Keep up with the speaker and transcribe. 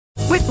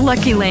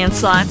Lucky Land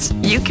Slots,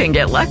 you can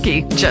get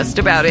lucky just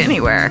about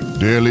anywhere.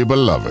 Dearly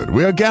beloved,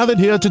 we are gathered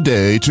here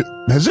today to...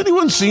 Has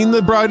anyone seen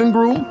the bride and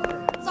groom?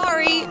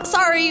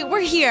 Sorry, we're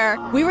here.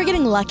 We were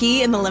getting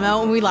lucky in the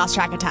limo and we lost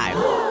track of time.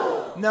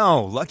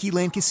 No, Lucky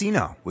Land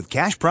Casino, with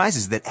cash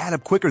prizes that add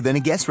up quicker than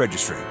a guest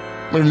registry.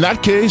 In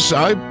that case,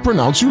 I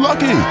pronounce you lucky.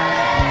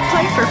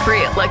 Play for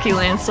free at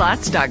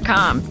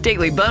LuckyLandSlots.com.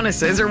 Daily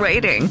bonuses are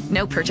waiting.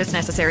 No purchase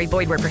necessary.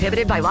 Void where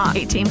prohibited by law.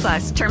 18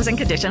 plus. Terms and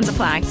conditions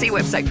apply. See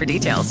website for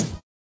details.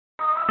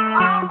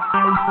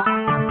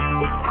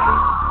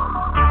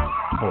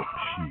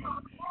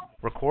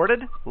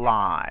 Recorded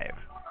live.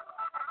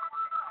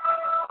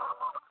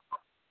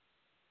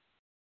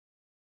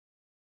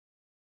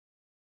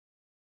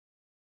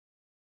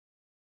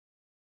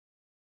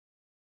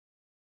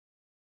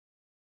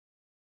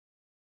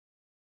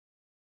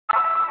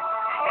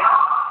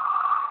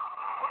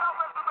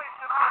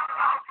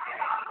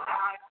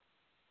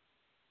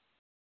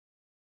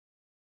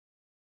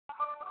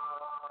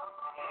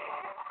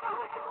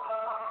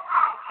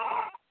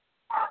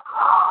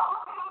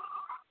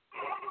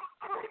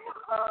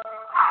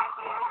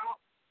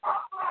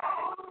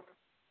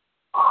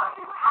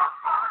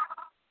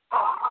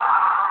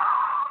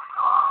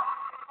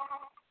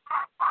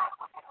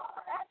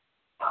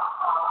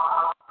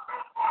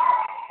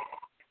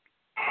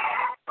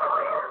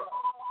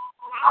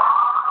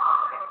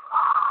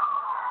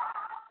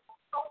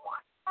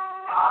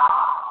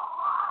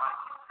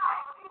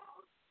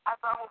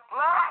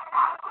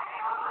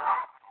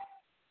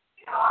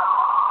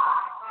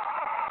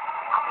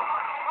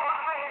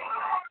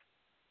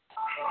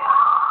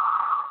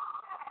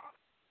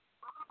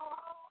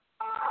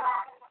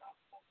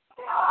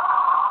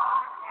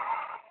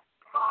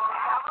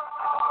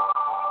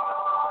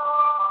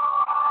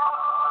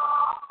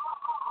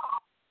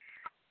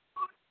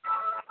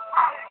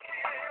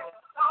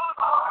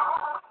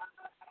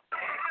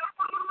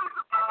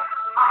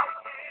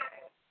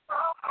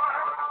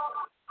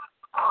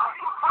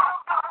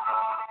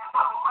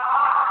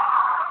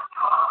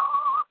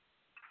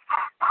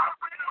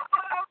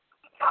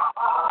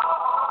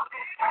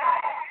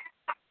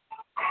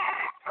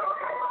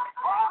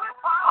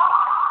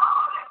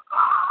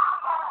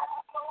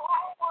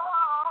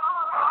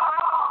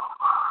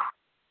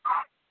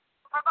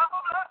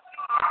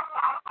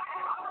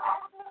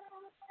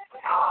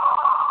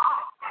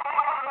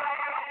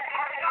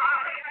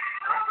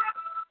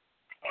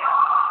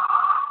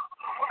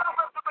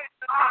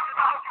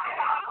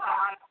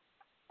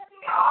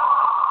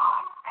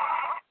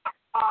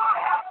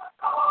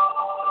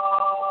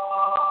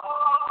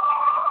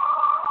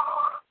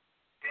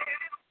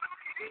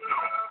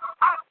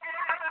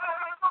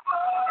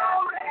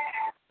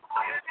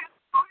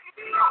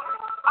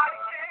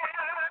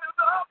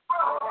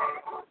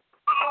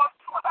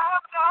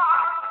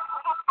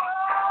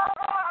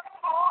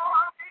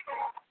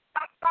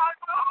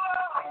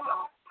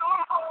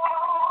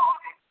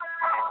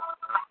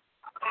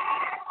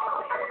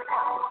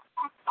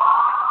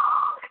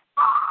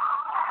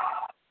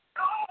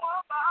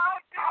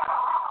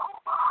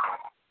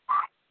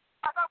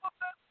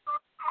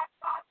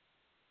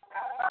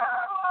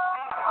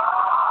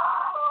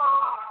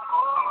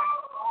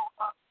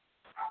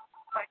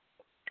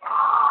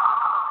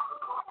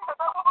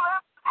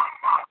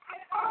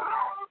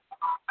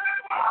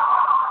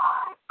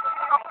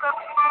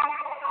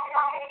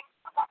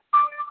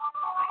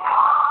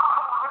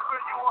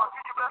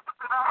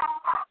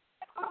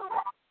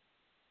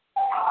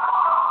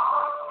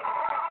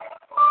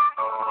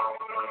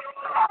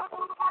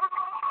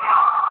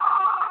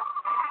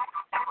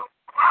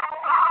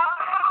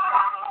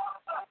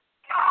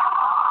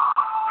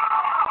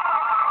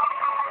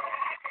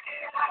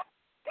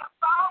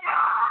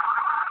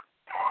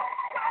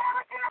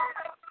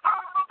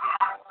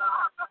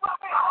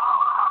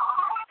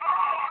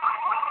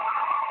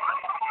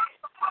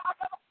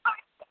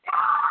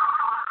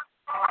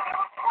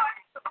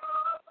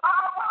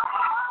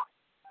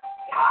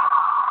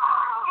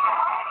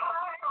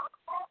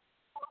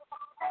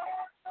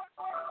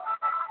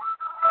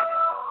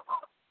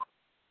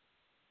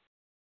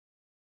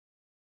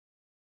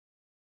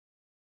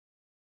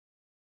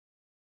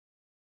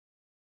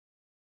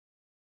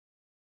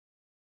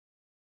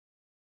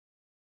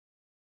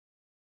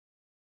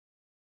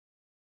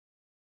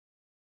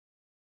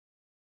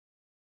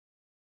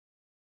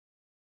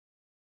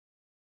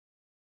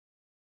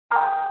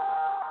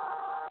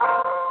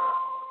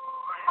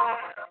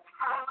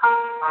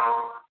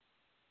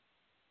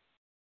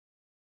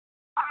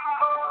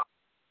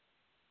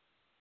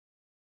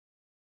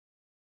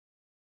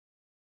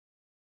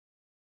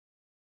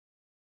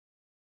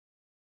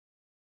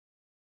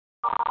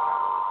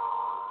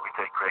 We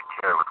take great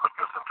care with what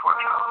goes into our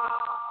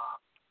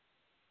jobs.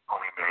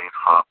 Only maize,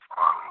 hops,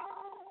 barley,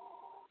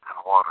 and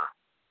water.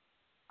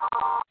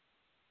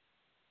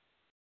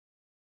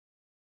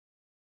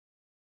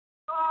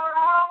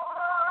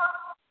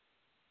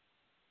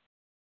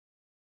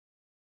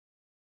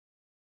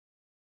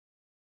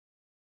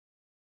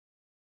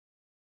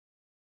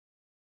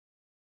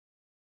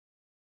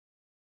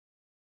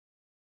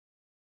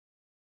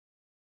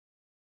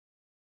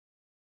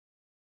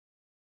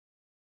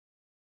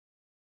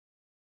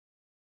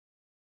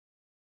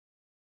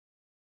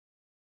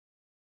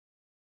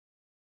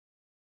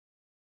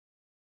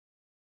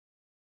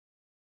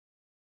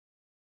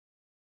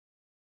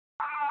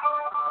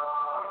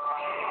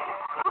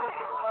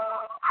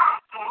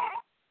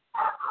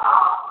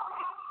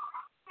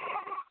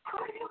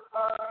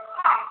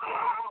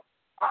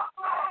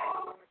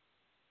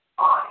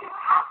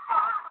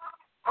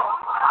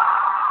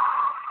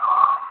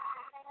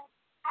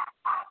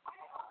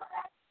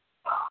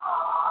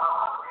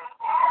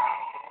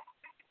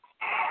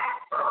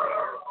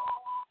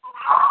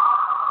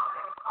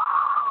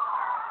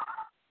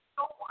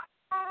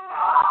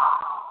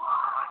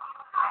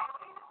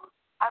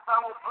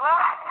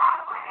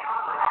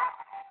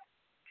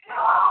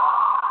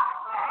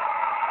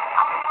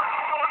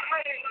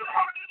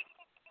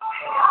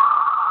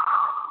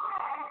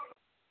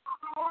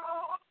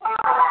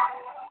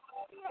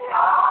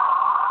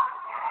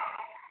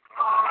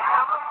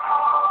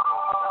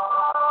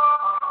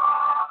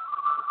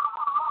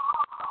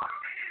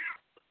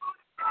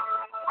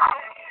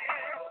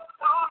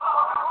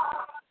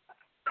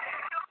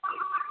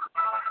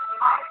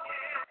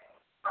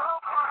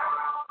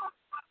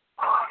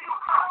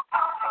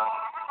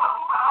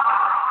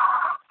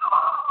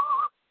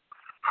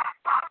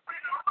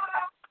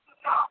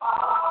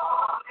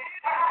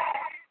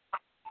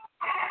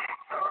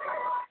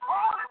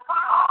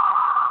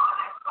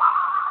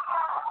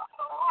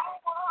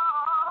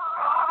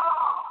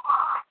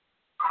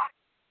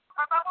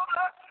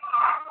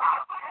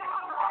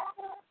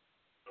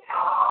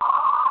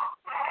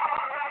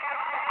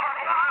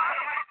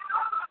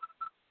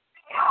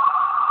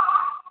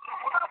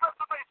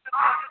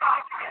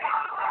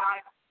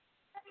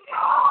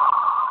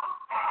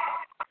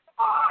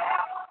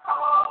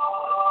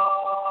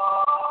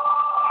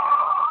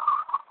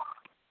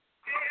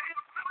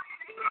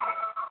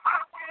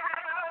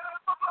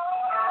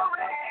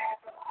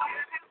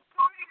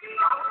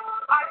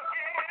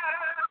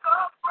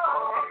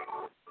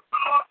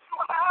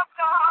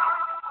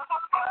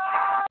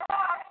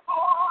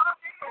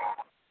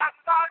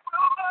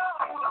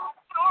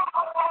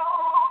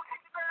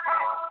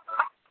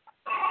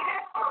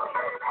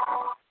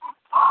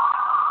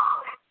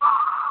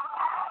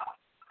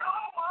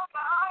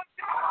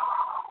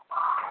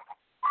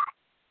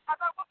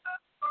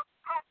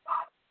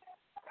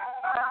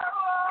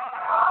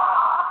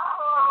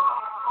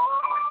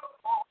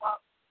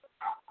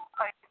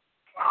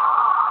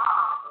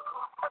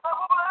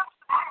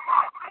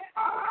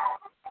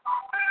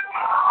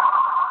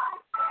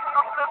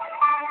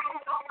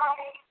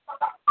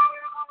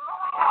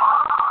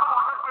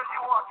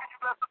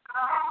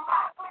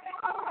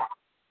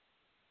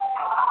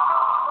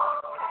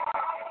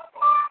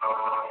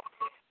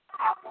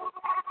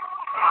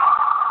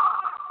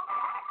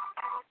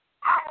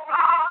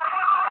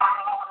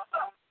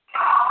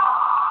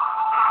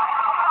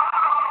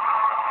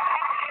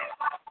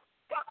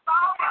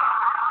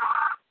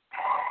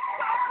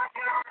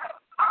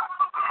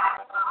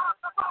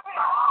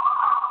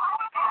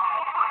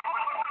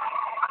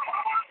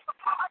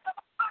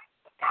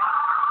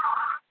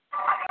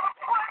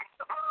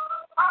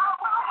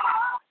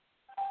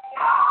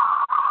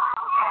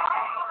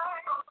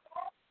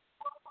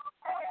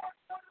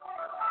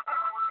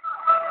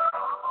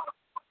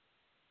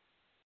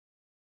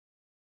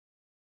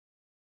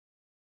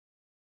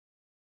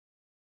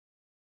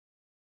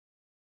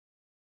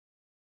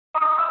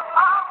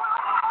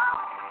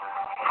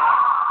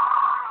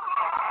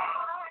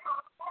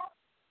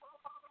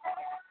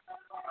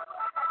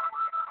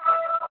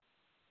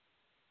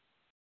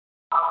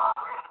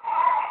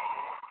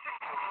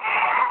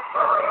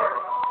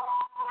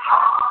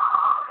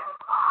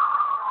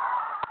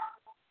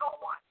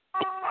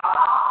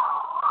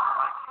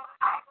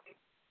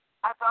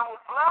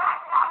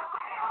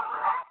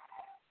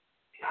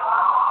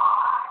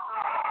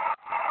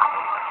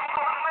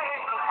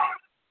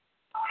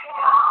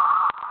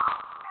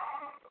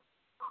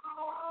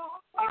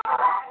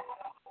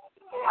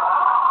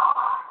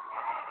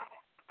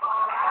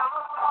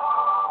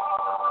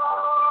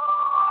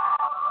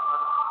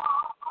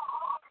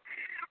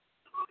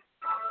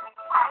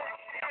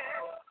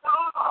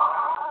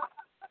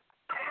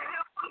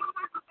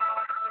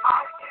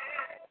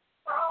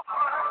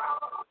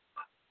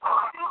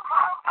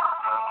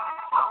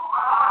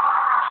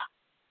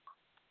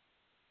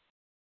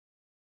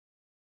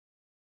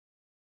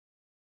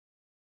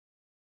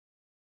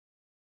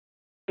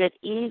 Good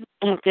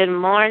evening, good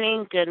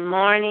morning, good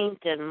morning,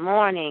 good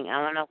morning.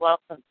 I want to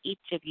welcome each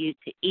of you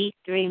to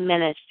E3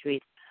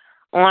 Ministries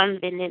on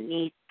Bended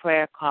Knees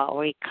Prayer Call,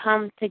 where we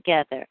come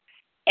together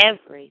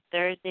every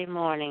Thursday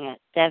morning at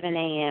 7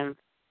 a.m.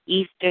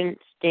 Eastern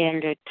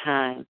Standard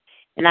Time.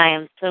 And I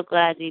am so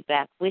glad to be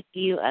back with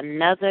you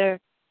another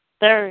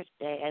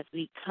Thursday as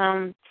we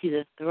come to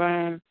the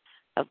throne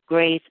of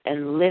grace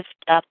and lift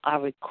up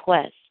our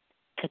requests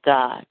to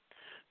God,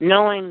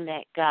 knowing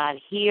that God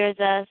hears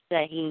us,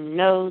 that He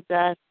knows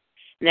us,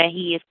 and that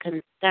He is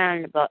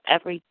concerned about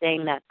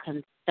everything that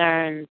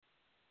concerns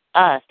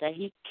us, that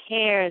He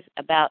cares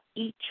about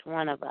each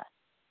one of us.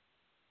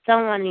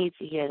 Someone needs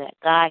to hear that.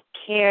 God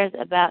cares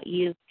about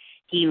you,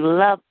 He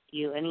loves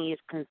you, and He is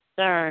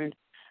concerned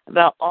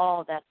about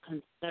all that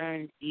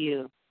concerns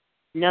you.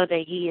 Know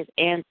that He is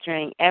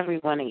answering every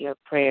one of your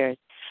prayers.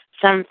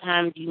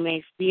 Sometimes you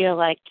may feel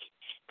like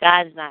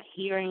God is not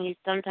hearing you.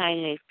 Sometimes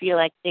you may feel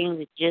like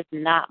things are just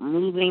not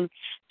moving.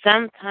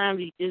 Sometimes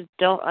you just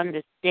don't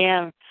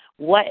understand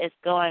what is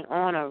going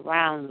on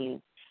around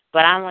you.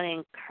 But I want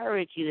to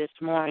encourage you this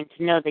morning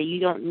to know that you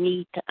don't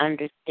need to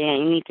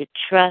understand. You need to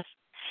trust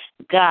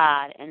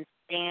God and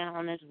stand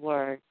on His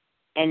word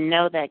and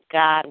know that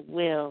God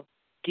will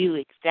do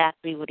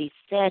exactly what He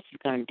says He's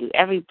going to do.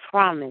 Every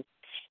promise,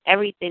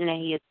 everything that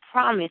He has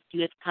promised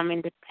you is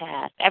coming to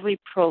pass. Every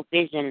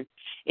provision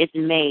is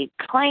made.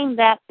 Claim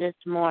that this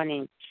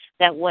morning,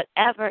 that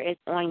whatever is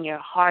on your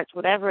hearts,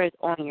 whatever is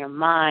on your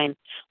mind,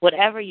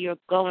 whatever you're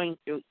going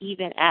through,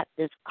 even at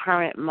this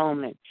current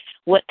moment,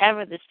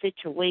 whatever the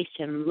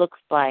situation looks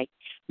like,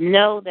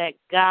 know that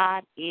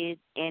God is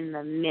in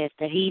the midst,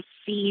 that He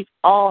sees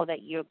all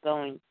that you're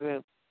going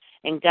through.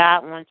 And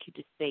God wants you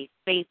to stay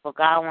faithful.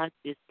 God wants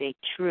you to stay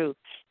true.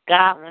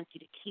 God wants you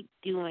to keep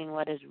doing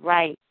what is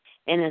right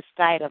in the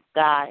sight of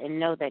God, and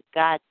know that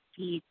God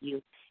sees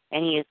you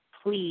and He is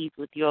pleased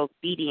with your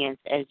obedience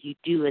as you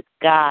do as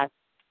God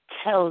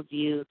tells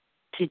you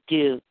to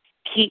do.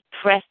 Keep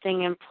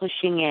pressing and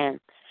pushing in.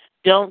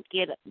 Don't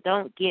get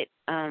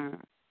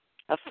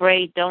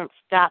afraid. Don't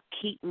stop.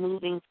 Keep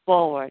moving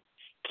forward.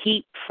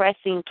 Keep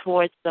pressing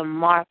towards the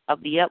mark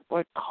of the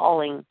upward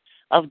calling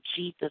of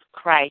Jesus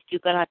Christ. You're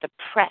going to have to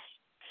press.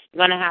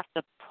 You're going to have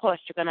to push.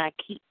 You're going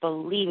to keep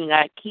believing. You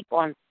got to keep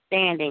on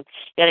standing.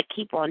 You got to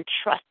keep on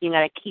trusting. You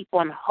got to keep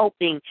on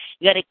hoping.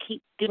 You got to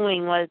keep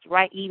doing what is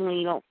right even when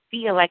you don't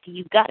feel like it.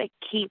 You got to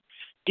keep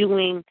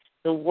doing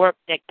the work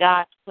that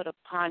God's put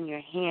upon your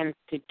hands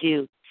to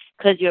do,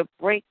 because your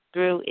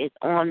breakthrough is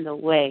on the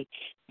way.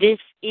 This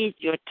is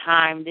your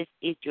time. This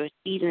is your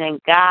season, and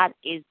God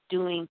is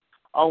doing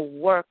a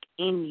work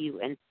in you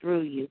and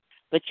through you.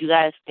 But you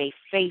got to stay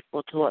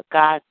faithful to what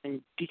God's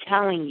been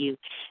telling you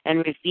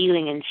and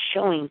revealing and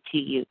showing to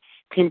you.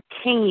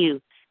 Continue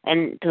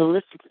and to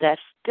listen to that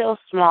still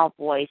small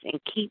voice and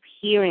keep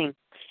hearing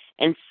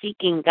and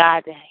seeking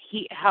God to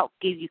help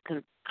give you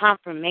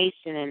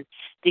confirmation and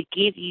to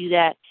give you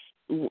that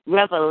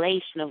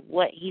revelation of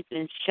what He's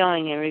been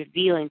showing and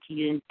revealing to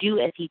you, and do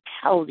as He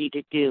tells you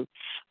to do.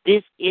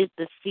 This is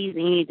the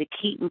season you need to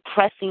keep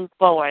pressing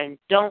forward, and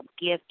don't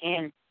give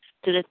in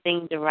to the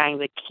things around you,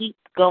 but keep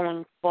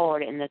going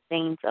forward in the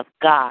things of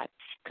God,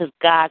 because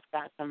God's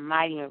got some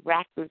mighty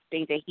miraculous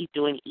things that He's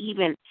doing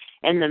even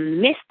in the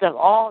midst of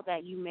all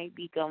that you may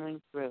be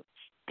going through.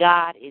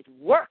 God is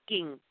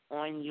working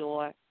on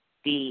your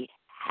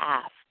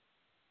behalf.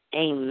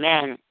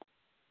 Amen.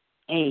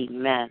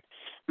 Amen.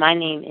 My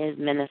name is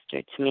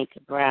Minister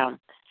Tamika Brown,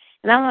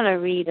 and I want to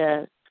read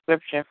a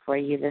scripture for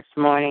you this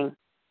morning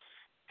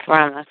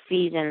from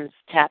Ephesians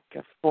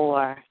chapter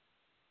 4,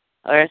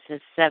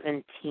 verses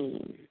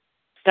 17,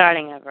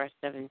 starting at verse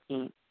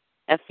 17.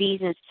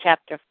 Ephesians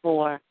chapter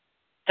 4,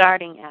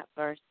 starting at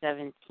verse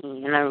 17,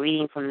 and I'm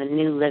reading from the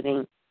New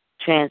Living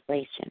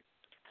Translation.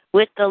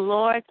 With the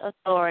Lord's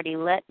authority,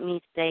 let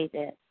me say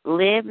this: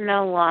 live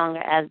no longer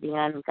as the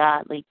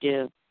ungodly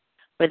do,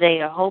 for they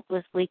are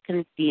hopelessly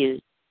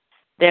confused.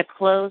 Their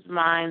closed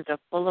minds are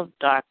full of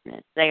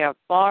darkness. They are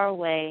far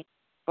away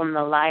from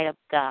the light of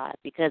God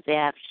because they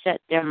have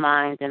shut their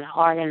minds and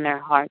hardened their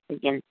hearts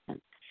against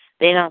Him.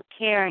 They don't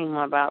care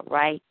anymore about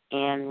right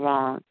and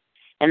wrong,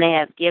 and they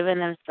have given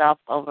themselves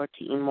over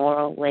to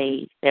immoral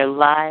ways. Their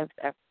lives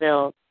are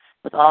filled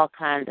with all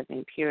kinds of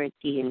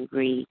impurity and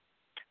greed.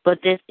 But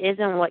this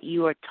isn't what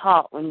you were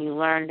taught when you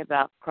learned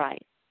about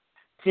Christ.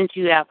 Since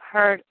you have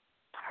heard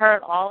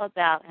all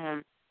about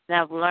Him and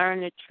have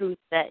learned the truth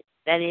that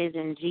is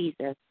in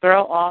Jesus,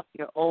 throw off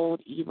your old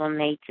evil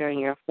nature and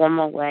your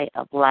former way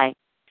of life,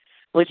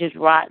 which is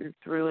rotten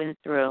through and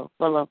through,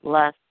 full of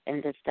lust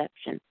and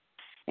deception.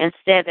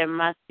 Instead, there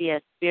must be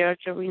a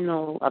spiritual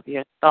renewal of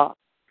your thoughts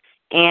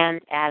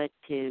and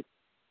attitude.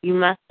 You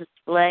must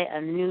display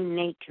a new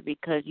nature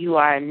because you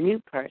are a new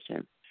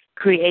person,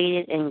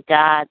 created in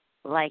God's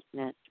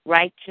likeness,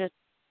 righteous,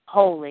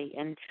 holy,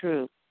 and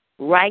true.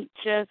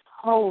 Righteous,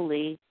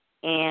 holy,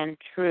 and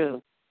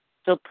true.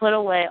 So put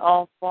away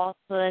all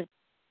falsehood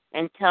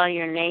and tell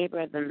your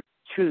neighbor the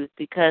truth,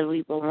 because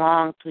we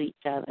belong to each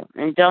other.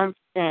 And don't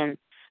sin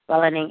by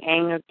letting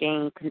anger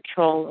gain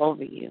control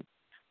over you.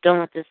 Don't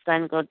let the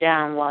sun go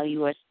down while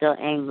you are still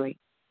angry,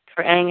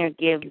 for anger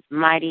gives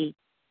mighty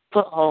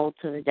foothold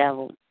to the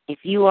devil. If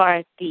you are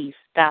a thief,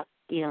 stop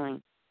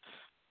stealing.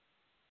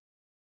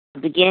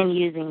 Begin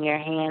using your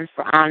hands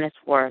for honest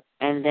work,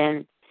 and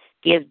then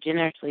give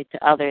generously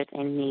to others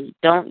in need.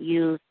 Don't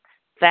use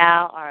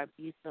foul or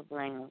abusive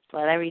language.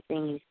 Let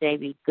everything you say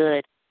be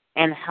good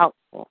and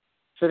helpful,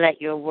 so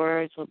that your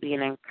words will be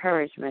an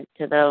encouragement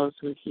to those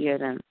who hear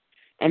them.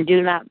 And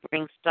do not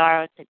bring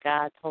sorrow to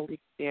God's Holy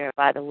Spirit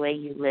by the way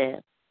you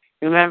live.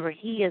 Remember,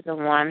 He is the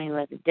one who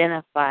has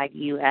identified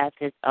you as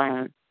His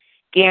own,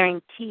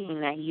 guaranteeing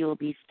that you will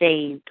be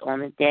saved on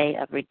the day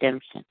of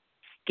redemption.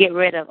 Get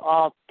rid of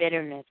all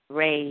bitterness,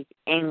 rage,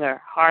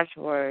 anger, harsh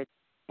words,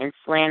 and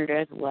slander,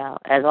 as well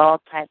as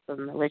all types of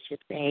malicious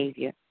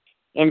behavior.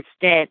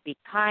 Instead, be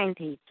kind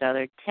to each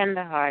other,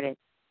 tender-hearted,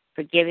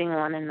 forgiving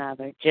one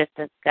another, just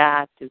as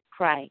God, through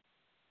Christ,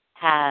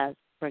 has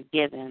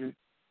forgiven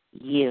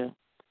you.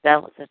 That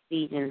was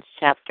Ephesians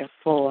chapter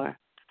 4,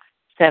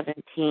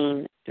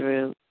 17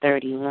 through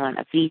 31.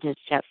 Ephesians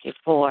chapter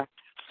 4,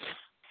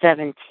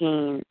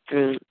 17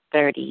 through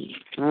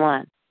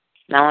 31.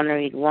 Now I want to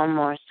read one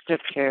more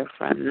scripture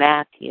from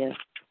Matthew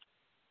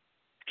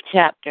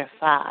chapter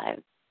 5.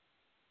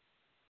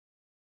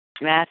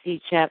 Matthew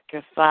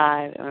chapter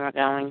 5, and we're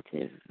going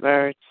to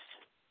verse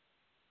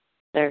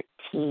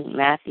 13.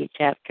 Matthew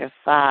chapter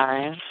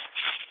 5,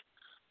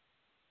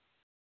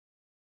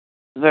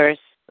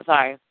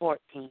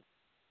 14.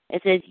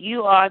 It says,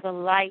 "You are the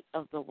light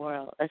of the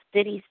world. A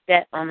city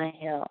set on a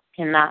hill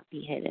cannot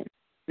be hidden.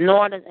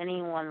 Nor does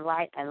anyone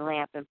light a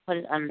lamp and put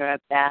it under a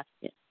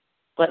basket,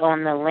 but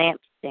on the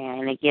lampstand,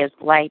 and it gives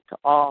light to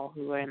all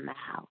who are in the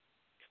house.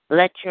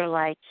 Let your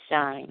light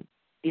shine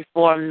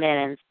before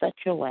men in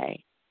such a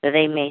way that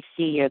they may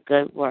see your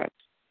good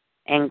works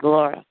and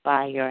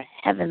glorify your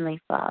heavenly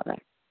Father.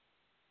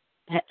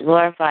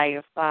 Glorify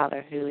your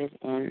Father who is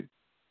in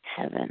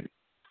heaven."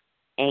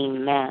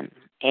 Amen.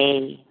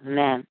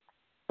 Amen.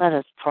 Let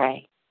us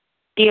pray.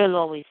 Dear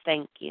Lord, we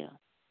thank you.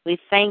 We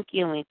thank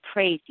you and we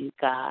praise you,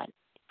 God,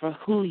 for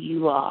who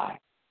you are.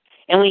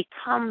 And we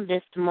come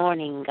this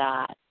morning,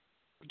 God,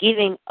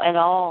 giving it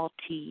all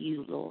to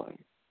you, Lord,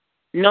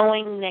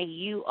 knowing that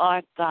you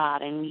are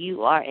God and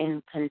you are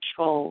in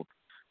control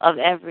of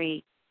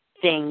everything.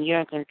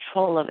 You're in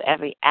control of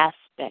every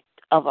aspect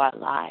of our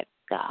lives,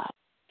 God.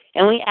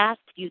 And we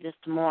ask you this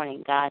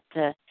morning, God,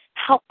 to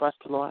help us,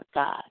 Lord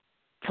God,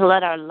 to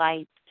let our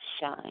light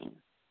shine.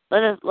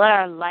 Let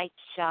our light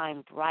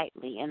shine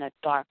brightly in a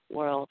dark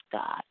world,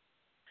 God.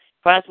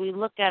 For as we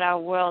look at our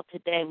world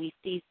today, we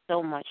see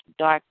so much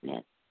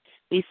darkness.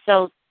 We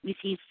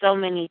see so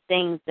many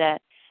things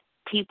that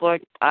people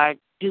are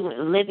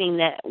living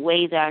that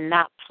way that are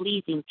not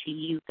pleasing to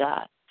you,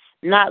 God.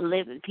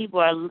 People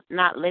are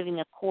not living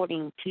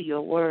according to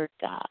your word,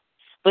 God.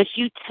 But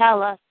you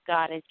tell us,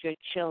 God, as your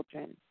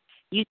children.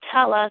 You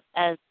tell us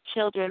as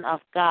children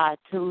of God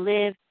to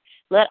live,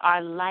 let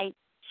our light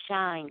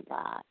shine,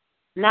 God.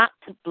 Not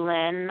to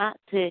blend, not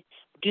to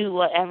do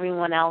what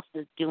everyone else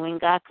is doing,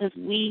 God, because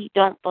we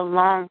don't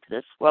belong to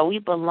this world. We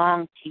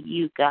belong to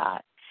you,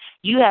 God.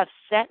 You have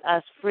set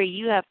us free.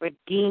 You have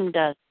redeemed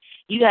us.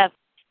 You have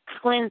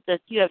cleansed us.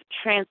 You have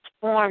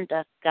transformed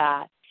us,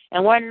 God.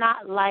 And we're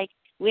not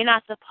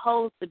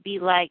supposed to be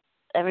like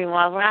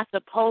everyone. We're not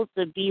supposed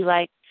to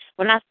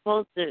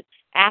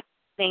act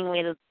the same way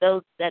as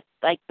those that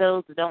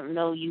don't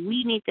know you.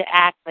 We need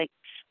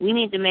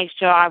to make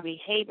sure our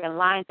behavior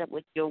lines up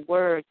with your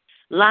word,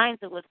 lines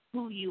up with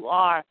who you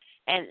are,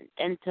 and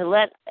to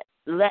let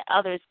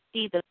others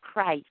see the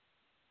Christ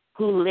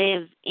who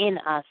lives in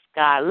us,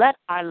 God. Let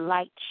our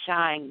light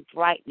shine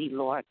brightly,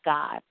 Lord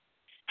God.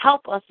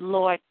 Help us,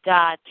 Lord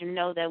God, to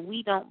know that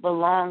we don't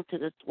belong to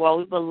this world.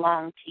 We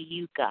belong to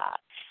you, God.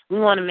 We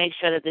want to make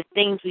sure that the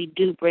things we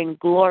do bring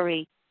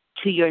glory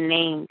to your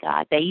name,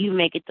 God, that you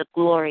make it the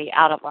glory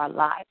out of our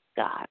lives,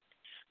 God.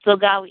 So,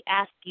 God, we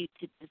ask you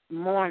to this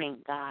morning,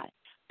 God,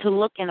 to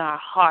look in our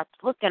hearts,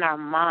 look in our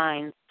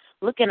minds,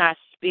 look in our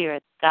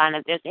spirits, God, and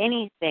if there's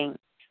anything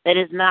that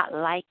is not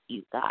like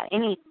you, God,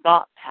 any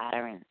thought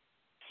patterns,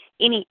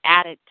 any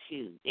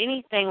attitude,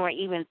 anything we're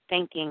even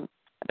thinking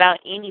about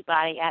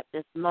anybody at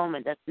this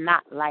moment that's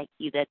not like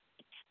you,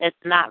 that's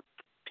not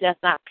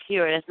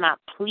pure, that's not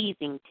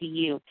pleasing to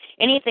you,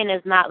 anything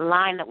that's not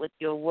lined up with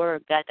your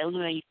word, God, that we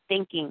may be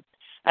thinking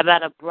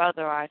about a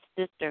brother or a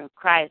sister in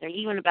Christ, or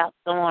even about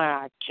someone on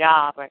our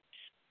job, or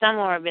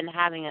someone we've been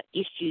having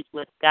issues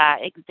with,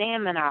 God.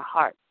 Examine our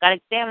hearts, God.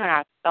 Examine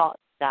our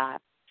thoughts, God.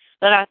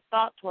 Let our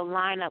thoughts will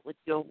line up with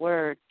your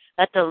word.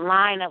 Let them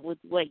line up with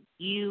what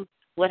you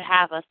would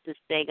have us to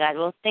say, God.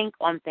 We'll think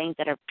on things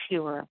that are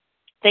pure,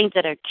 things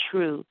that are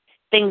true,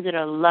 things that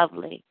are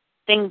lovely,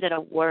 things that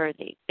are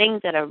worthy,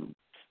 things that are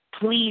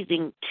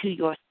pleasing to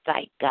your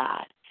sight,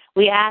 God.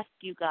 We ask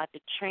you, God,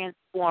 to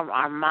transform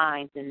our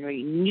minds and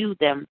renew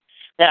them,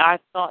 that our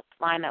thoughts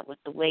line up with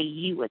the way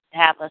you would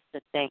have us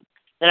to think,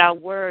 that our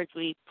words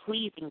will be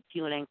pleasing to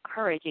you and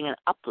encouraging and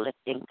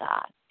uplifting,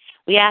 God.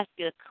 We ask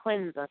you to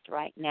cleanse us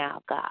right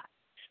now, God.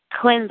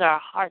 Cleanse our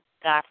hearts,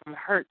 God, from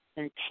hurts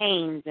and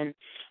pains and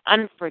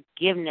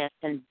unforgiveness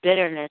and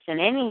bitterness and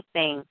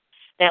anything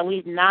that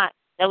we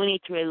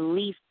need to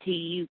release to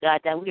you,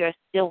 God, that we are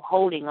still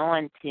holding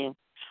on to.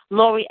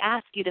 Lord, we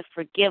ask you to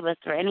forgive us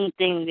for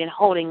anything we've been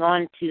holding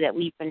on to, that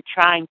we've been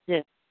trying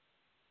to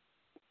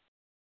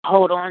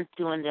hold on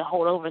to and to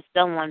hold over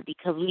someone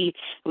because we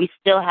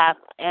still have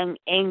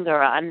anger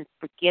or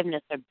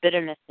unforgiveness or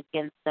bitterness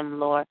against them,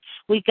 Lord.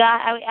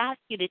 I ask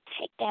you to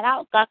take that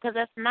out, God, because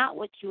that's not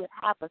what you would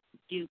have us to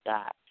do,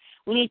 God.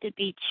 We need to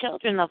be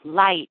children of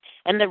light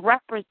and to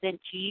represent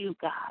you,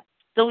 God.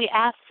 So we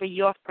ask for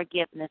your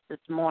forgiveness this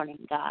morning,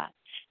 God.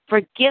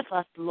 Forgive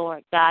us,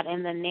 Lord God,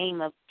 in the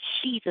name of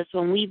Jesus,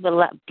 when we've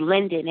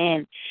blended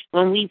in,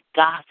 when we've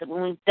gossiped,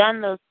 when we've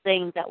done those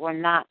things that were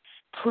not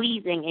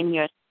pleasing in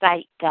your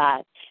sight,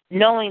 God,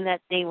 knowing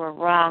that they were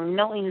wrong,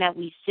 knowing that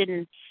we shouldn't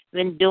have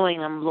been doing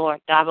them,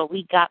 Lord God, but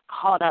we got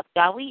caught up,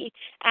 God. We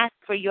ask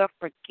for your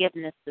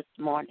forgiveness this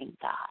morning,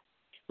 God.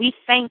 We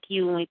thank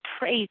you and we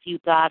praise you,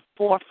 God,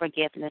 for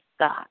forgiveness,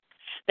 God,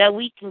 that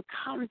we can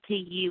come to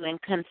you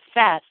and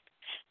confess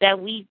that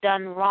we've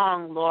done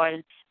wrong,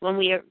 Lord, when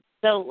we're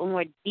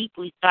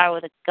deeply sorry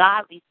with a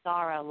godly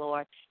sorrow,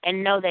 Lord,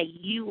 and know that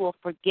you will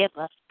forgive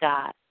us,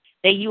 God,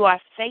 that you are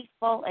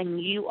faithful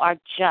and you are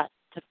just,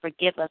 to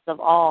forgive us of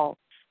all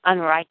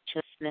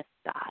unrighteousness,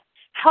 God.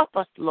 Help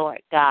us,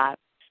 Lord God,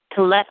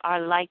 to let our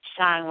light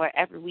shine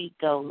wherever we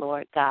go,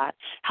 Lord God.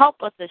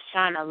 Help us to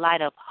shine a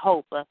light of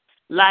hope, a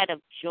light of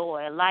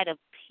joy, a light of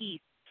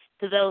peace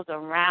to those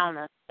around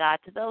us, God,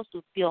 to those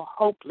who feel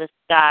hopeless,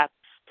 God,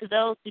 to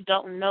those who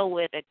don't know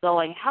where they're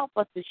going. Help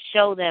us to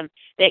show them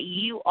that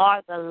you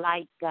are the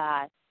light,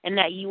 God, and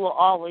that you will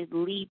always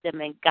lead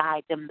them and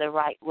guide them the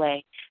right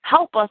way.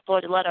 Help us,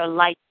 Lord, to let our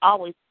light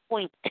always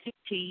point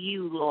to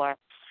you, Lord,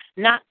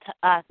 not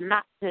to us,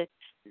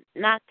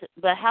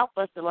 but help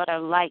us to let our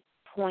light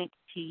point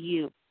to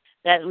you,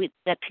 that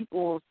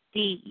people will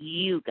see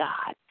you,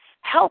 God.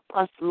 Help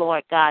us,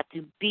 Lord God,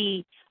 to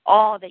be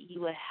all that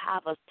you would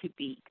have us to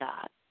be,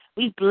 God.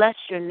 We bless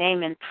your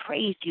name and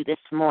praise you this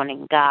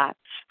morning, God,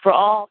 for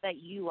all that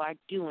you are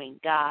doing,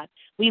 God.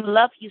 We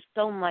love you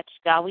so much,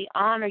 God. We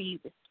honor you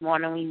this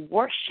morning. We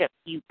worship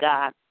you,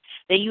 God,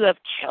 that you have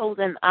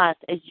chosen us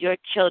as your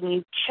children.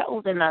 You've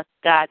chosen us,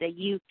 God, that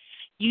you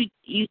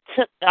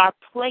took our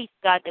place,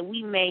 God, that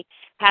we may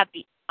have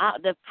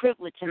the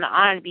privilege and the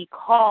honor to be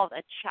called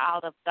a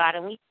child of God.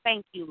 And we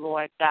thank you,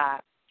 Lord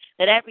God,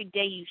 that every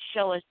day you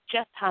show us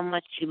just how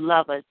much you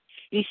love us.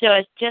 You show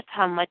us just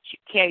how much you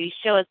care. You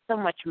show us so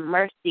much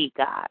mercy,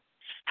 God.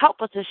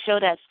 Help us to show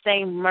that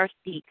same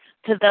mercy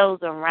to those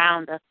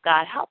around us,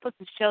 God. Help us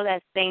to show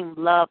that same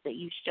love that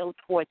you show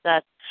towards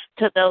us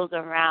to those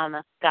around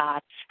us,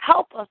 God.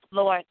 Help us,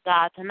 Lord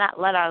God, to not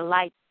let our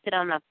light sit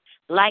on a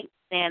light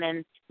stand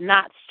and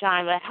not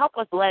shine, but help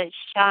us let it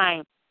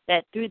shine,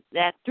 that through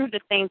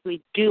the things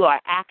we do,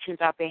 our actions,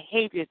 our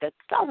behaviors, that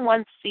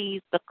someone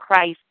sees the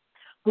Christ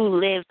who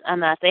lives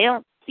in us. They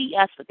don't see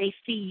us, but they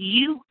see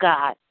you,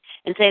 God,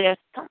 and say there's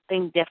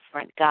something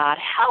different, God.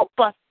 Help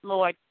us,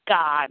 Lord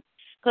God,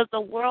 because the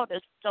world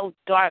is so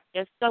dark.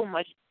 There's so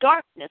much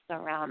darkness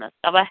around us.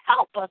 But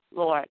help us,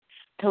 Lord,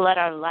 to let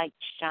our light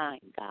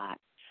shine, God.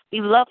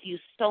 We love you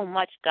so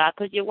much, God,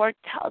 because your word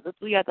tells us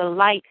we are the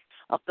light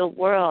of the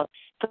world.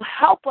 So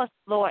help us,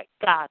 Lord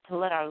God, to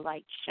let our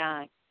light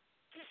shine.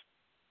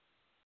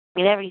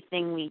 In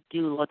everything we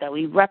do, Lord, that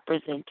we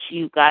represent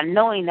you, God,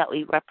 knowing that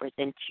we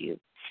represent you,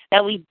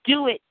 that we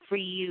do it for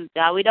you,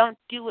 God. We don't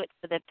do it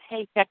for the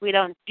paycheck. We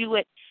don't do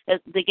it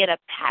to get a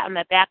pat on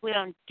the back. We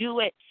don't do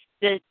it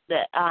to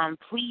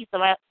please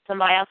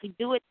somebody else. We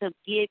do it to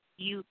give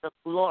you the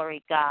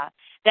glory, God,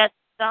 that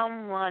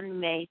someone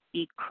may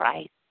see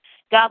Christ.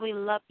 God, we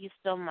love you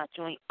so much,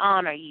 and we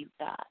honor you,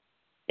 God,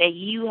 that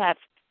you have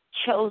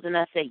chosen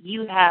us, that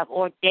you have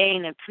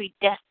ordained and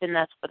predestined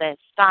us for the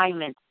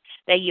assignment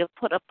that you have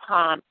put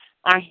upon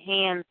our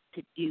hands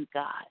to do,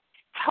 God.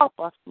 Help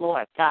us,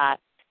 Lord God.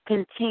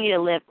 Continue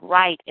to live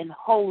right and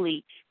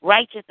holy,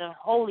 righteous and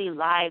holy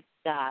lives,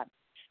 God.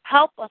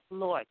 Help us,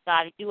 Lord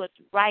God, to do what's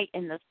right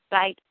in the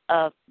sight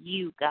of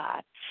you,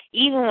 God.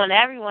 Even when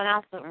everyone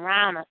else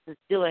around us is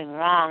doing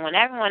wrong, when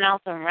everyone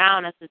else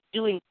around us is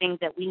doing things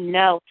that we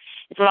know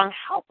is wrong,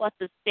 help us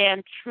to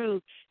stand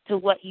true to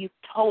what you've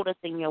told us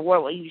in your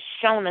word, what you've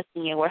shown us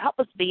in your word. Help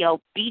us be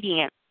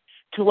obedient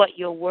to what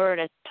your word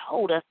has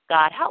told us,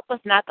 God. Help us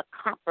not to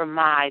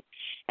compromise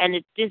and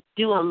to just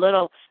do a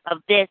little of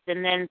this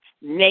and then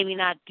maybe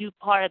not do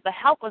part of it, but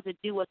help us to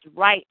do what's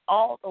right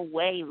all the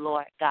way,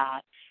 Lord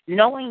God,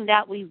 knowing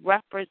that we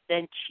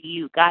represent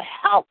you, God.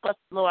 Help us,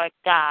 Lord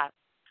God,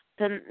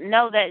 to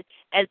know that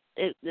as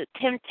the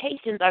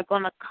temptations are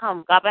going to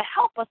come, God, but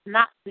help us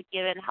not to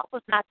give in. Help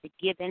us not to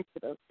give into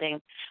those things,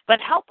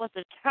 but help us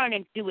to turn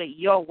and do it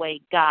your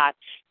way, God.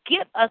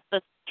 Give us the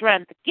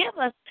strength.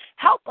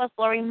 Help us,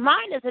 Lord.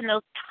 Remind us in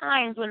those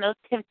times when those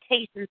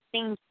temptations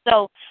seem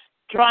so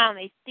strong,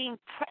 they seem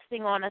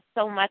pressing on us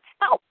so much.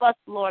 Help us,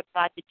 Lord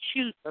God, to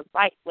choose the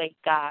right way,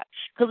 God,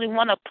 because we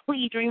want to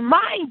please.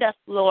 Remind us,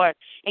 Lord,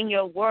 in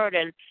your word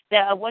and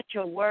that what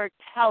your word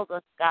tells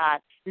us, God,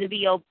 and to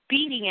be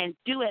obedient,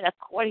 do it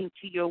according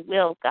to your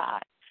will,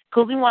 God.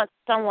 Because we want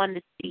someone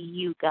to see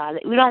you, God.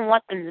 We don't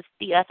want them to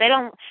see us.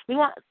 We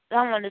want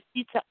someone to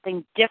see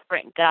something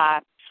different,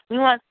 God. We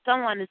want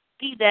someone to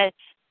see that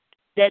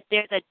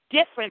there's a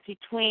difference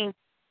between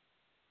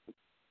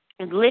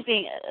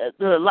living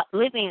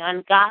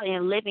ungodly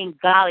and living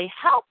godly.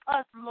 Help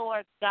us,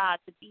 Lord God,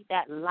 to be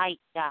that light,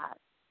 God.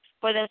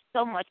 For there's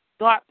so much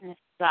darkness,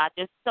 God.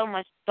 There's so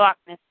much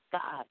darkness,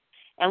 God.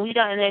 And we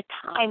don't. And their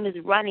time is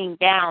running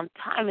down.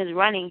 Time is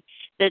running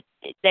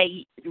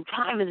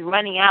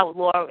out,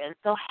 Lord. And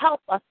so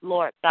help us,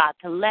 Lord God,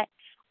 to let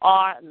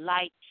our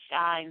light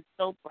shine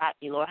so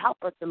brightly, Lord.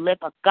 Help us to live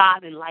a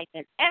godly life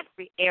in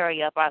every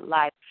area of our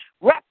life,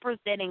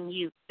 representing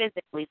you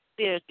physically,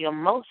 spiritually,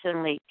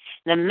 emotionally,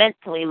 and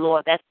mentally,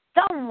 Lord, that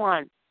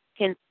someone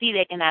can see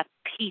they can have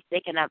peace, they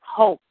can have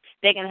hope,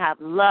 they can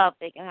have love,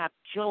 they can have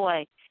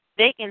joy.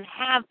 They can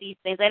have these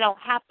things. They don't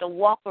have to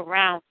walk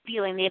around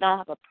feeling they don't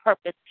have a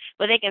purpose,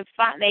 but they can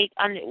find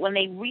when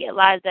they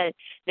realize that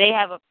they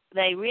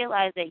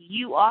realize that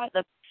you are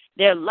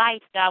their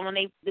life, God. When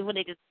they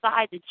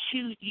decide to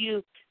choose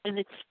you, when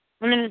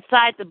they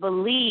decide to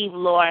believe,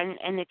 Lord,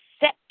 and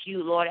accept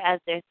you, Lord, as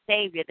their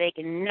Savior, they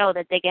can know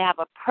that they can have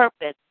a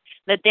purpose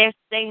that there's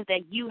things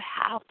that you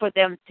have for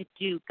them to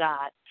do,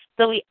 God.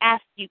 So we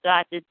ask you,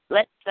 God, to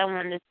let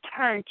someone just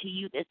turn to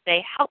you this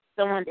day. Help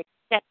someone to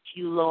accept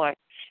you, Lord,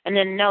 and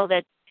then know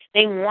that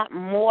they want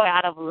more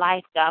out of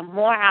life, God,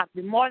 more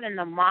than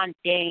the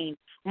mundane,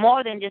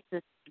 more than just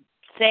the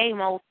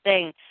same old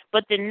thing,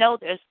 but to know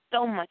there's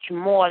so much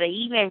more, that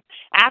even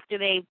after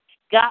they've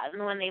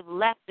gotten, when they've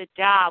left the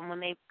job, when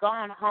they've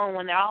gone home,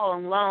 when they're all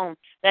alone,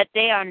 that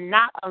they are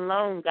not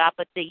alone, God,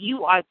 but that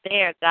you are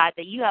there, God,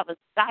 that you have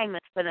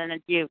assignments for them to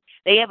do.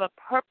 They have a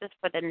purpose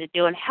for them to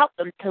do, and help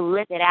them to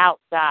live it out,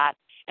 God,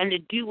 and to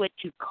do what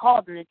you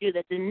called them to do,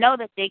 that to know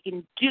that they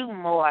can do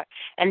more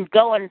and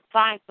go and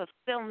find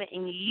fulfillment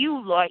in you,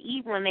 Lord,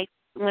 even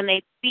when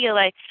they feel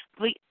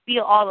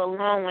all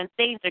alone, when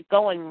things are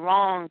going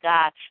wrong,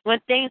 God, when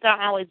things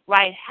aren't always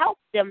right. Help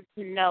them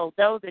to know,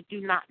 those that do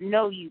not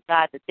know you,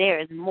 God, that there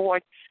is more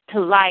to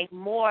life,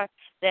 more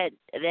that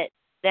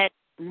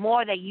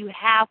more that you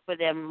have for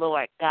them,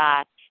 Lord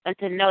God, and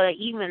to know that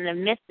even in the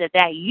midst of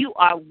that, you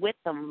are with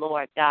them,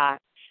 Lord God,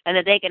 and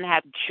that they can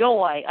have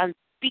joy,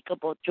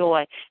 unspeakable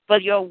joy. For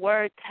your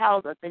word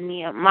tells us in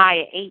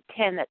Nehemiah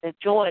 8:10 that the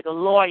joy of the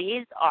Lord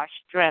is our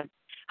strength.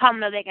 How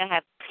know they can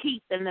have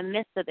peace in the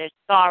midst of their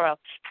sorrow.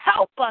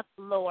 Help us,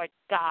 Lord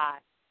God,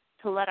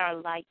 to let our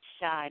light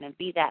shine and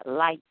be that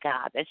light,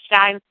 God, that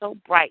shines so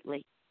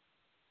brightly.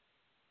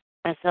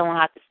 And someone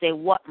has to say,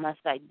 what must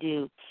I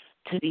do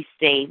to be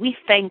saved? We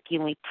thank you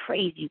and we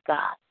praise you,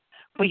 God,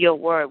 for your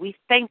word. We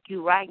thank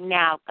you right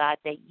now, God,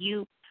 that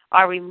you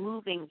are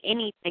removing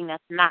anything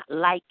that's not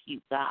like you,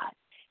 God,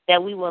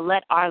 that we will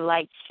let our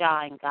light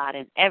shine, God,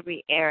 in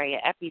every area,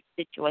 every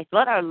situation.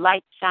 Let our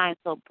light shine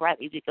so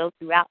brightly as we go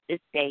throughout this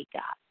day,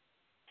 God.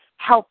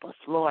 Help us,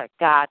 Lord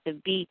God, to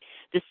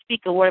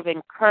speak a word of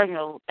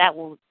encouragement that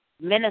will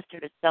minister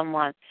to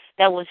someone,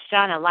 that will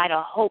shine a light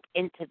of hope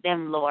into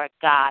them, Lord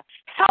God.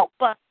 Help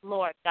us,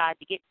 Lord God,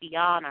 to get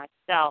beyond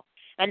ourselves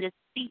and to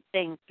see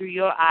things through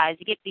your eyes,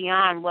 to get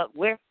beyond what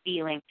we're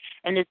feeling,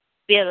 and to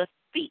be able to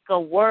speak a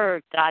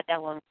word, God,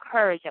 that will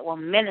encourage, that will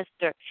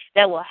minister,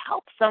 that will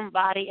help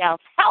somebody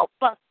else. Help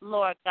us,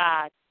 Lord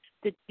God,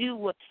 to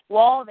do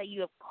all that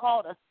you have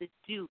called us to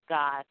do,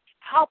 God.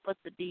 Help us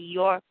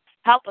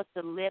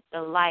to live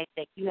the life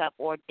that you have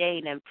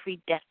ordained and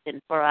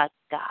predestined for us,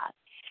 God.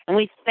 And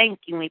we thank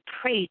you and we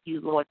praise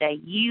you, Lord,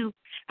 that you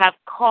have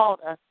called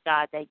us,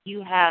 God, that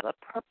you have a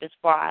purpose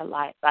for our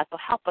life, God. So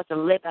help us to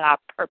live in our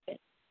purpose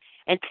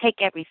and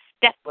take every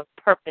step with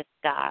purpose,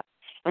 God.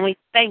 And we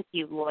thank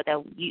you, Lord,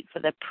 for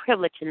the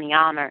privilege and the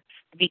honor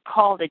to be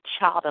called a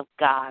child of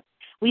God.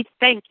 We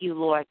thank you,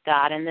 Lord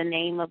God, in the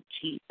name of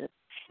Jesus.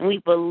 And we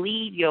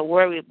believe your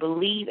word. We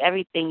believe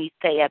everything you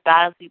say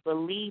about us. We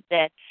believe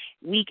that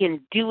we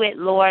can do it,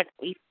 Lord.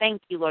 We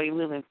thank you, Lord,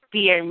 removing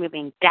fear,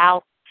 removing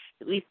doubt.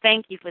 We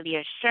thank you for the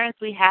assurance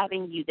we have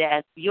in you that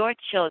as your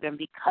children,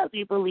 because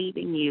we believe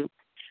in you,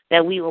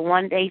 that we will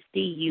one day see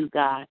you,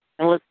 God,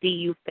 and we'll see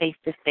you face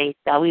to face,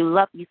 God. We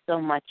love you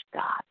so much,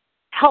 God.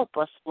 Help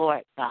us,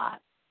 Lord God,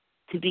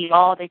 to be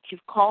all that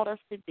you've called us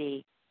to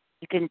be,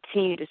 to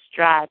continue to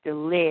strive to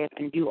live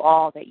and do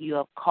all that you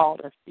have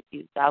called us to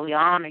do, God. We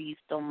honor you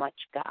so much,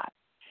 God.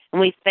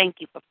 And we thank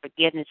you for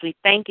forgiveness. We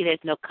thank you there's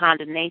no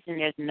condemnation,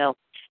 there's no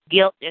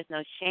guilt, there's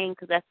no shame,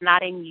 because that's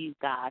not in you,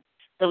 God.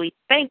 So we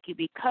thank you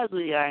because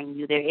we are in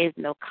you. There is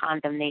no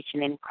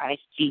condemnation in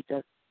Christ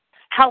Jesus.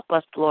 Help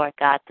us, Lord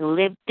God, to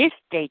live this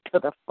day to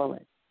the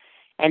fullest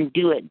and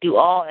do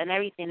all and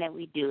everything that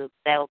we do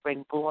that will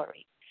bring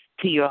glory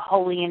to your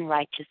holy and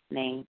righteous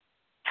name.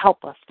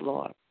 Help us,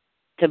 Lord,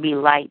 to be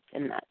lights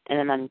in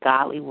an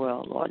ungodly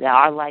world, Lord, that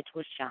our lights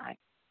will shine,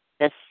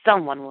 that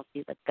someone will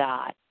see the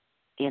God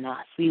in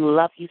us. We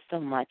love you so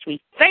much.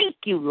 We thank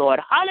you, Lord.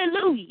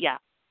 Hallelujah,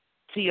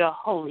 to your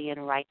holy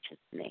and righteous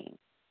name.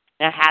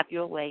 Now have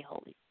your way,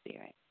 Holy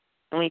Spirit.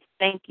 And we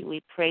thank you,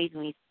 we praise,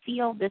 and we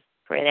seal this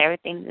prayer,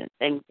 everything that's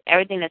been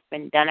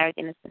done,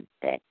 everything that's been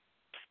said.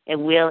 It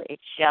will, it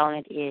shall,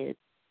 and it is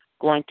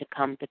going to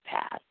come to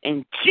pass.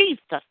 In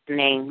Jesus'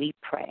 name we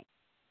pray.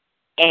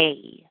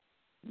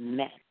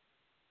 Amen.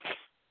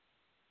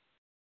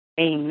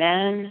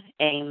 Amen,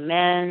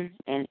 amen,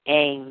 and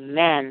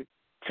amen.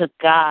 To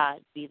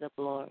God be the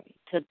glory.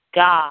 To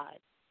God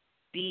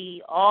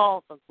be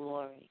all the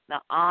glory, the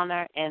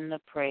honor, and the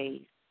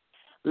praise.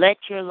 Let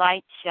your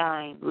light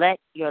shine. Let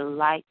your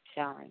light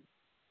shine.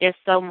 There's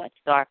so much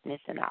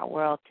darkness in our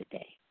world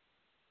today,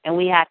 and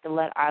we have to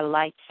let our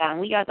light shine.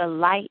 We are the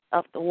light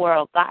of the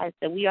world. God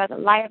said we are the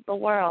light of the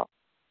world.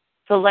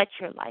 So let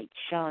your light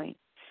shine.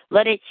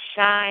 Let it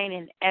shine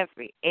in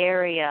every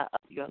area of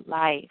your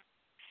life.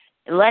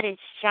 Let it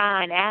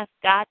shine. Ask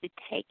God to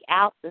take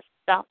out the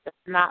stuff that's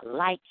not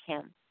like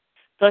him,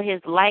 so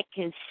his light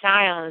can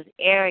shine on those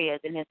areas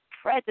and his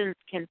presence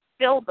can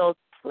fill those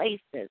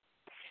places.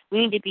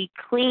 We need to be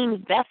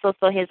clean vessels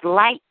so his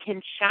light can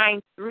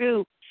shine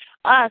through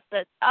us,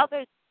 that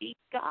others see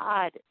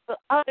God, so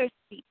others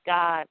see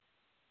God.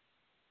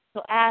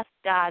 So ask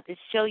God to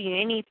show you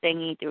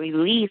anything you need to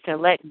release or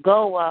let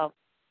go of,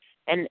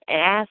 and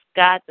ask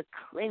God to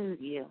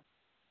cleanse you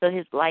so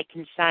his light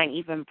can shine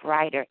even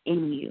brighter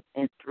in you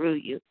and through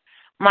you.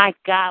 My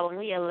God, when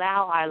we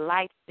allow our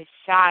lights to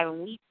shine,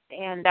 when we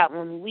stand up,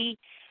 when we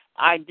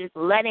are just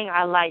letting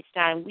our light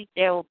shine,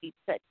 there will be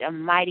such a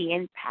mighty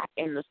impact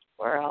in this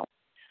world.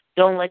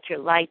 Don't let your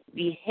light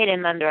be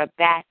hidden under a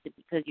basket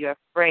because you're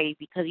afraid,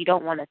 because you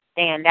don't want to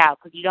stand out,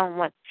 because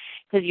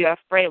you're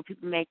afraid of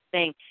people may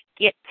think.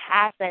 Get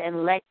past that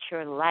and let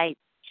your light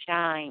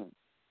shine.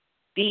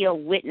 Be a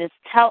witness.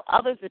 Tell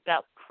others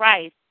about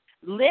Christ.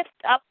 Lift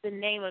up the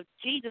name of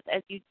Jesus.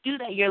 As you do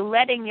that, you're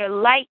letting your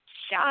light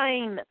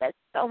shine that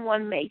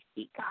someone may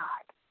see God.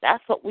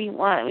 That's what we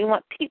want. We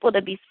want people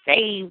to be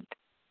saved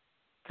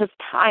because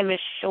time is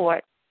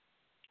short.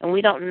 And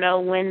we don't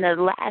know when the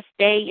last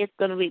day is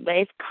going to be, but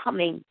it's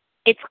coming.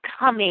 It's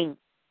coming.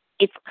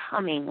 It's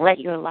coming. Let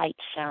your light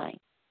shine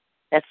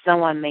that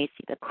someone may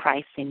see the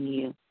Christ in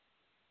you.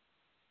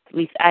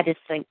 I just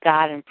thank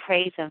God and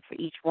praise him for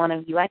each one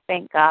of you. I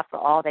thank God for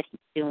all that he's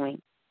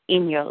doing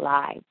in your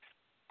lives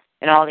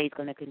and all that he's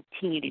going to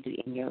continue to do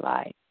in your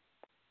lives.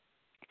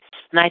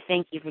 And I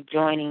thank you for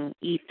joining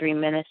E3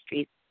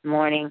 Ministries this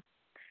morning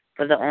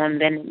for the On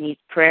Bended Knees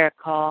prayer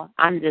call.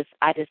 I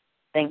just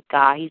thank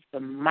God. He's the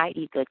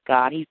mighty good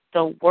God. He's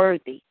so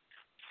worthy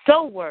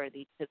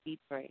to be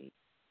praised.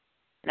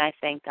 And I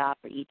thank God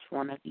for each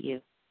one of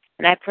you.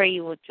 And I pray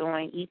you will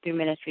join E3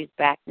 Ministries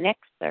back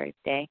next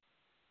Thursday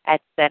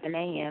at 7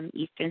 a.m.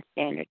 Eastern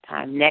Standard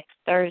Time. Next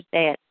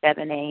Thursday at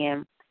 7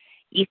 a.m.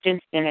 Eastern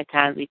Standard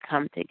Time, we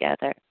come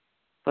together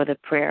for the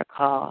prayer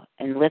call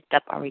and lift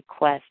up our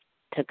requests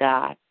to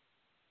God.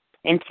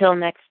 Until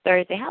next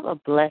Thursday, have a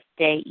blessed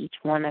day, each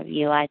one of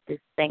you. I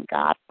just thank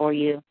God for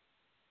you.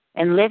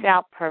 And live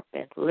out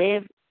purpose.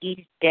 Live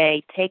each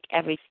day. Take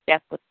every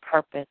step with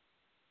purpose.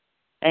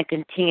 And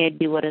continue to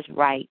do what is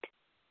right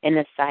in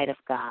the sight of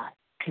God.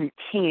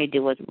 Continue to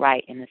do what's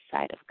right in the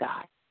sight of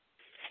God.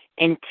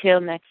 Until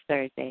next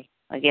Thursday,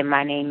 again,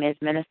 my name is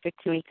Minister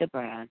Tamika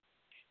Brown.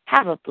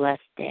 Have a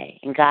blessed day,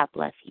 and God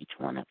bless each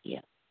one of you.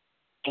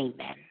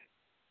 Amen.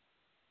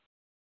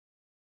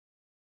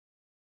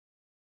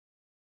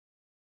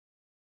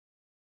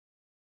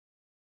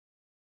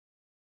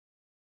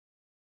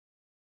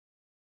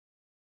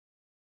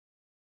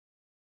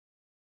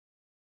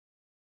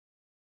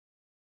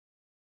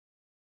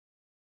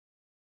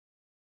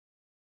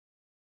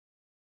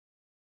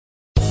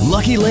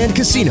 Lucky Land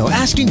Casino,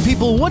 asking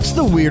people, what's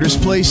the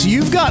weirdest place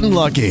you've gotten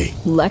lucky?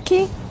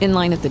 Lucky? In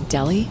line at the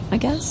deli, I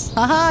guess?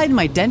 Aha, in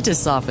my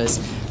dentist's office.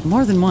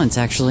 More than once,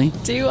 actually.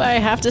 Do I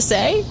have to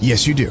say?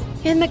 Yes, you do.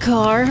 In the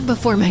car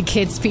before my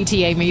kids'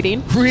 PTA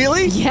meeting.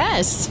 Really?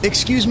 Yes.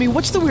 Excuse me,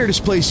 what's the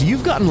weirdest place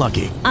you've gotten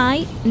lucky?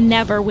 I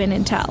never win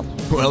and tell.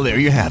 Well, there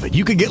you have it.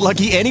 You can get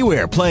lucky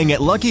anywhere, playing at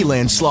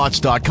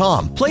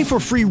LuckyLandSlots.com. Play for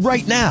free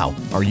right now.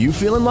 Are you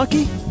feeling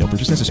lucky? No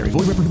purchase necessary.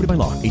 Void where prohibited by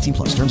law.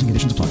 18+. Terms and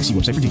conditions apply. See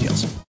website for details.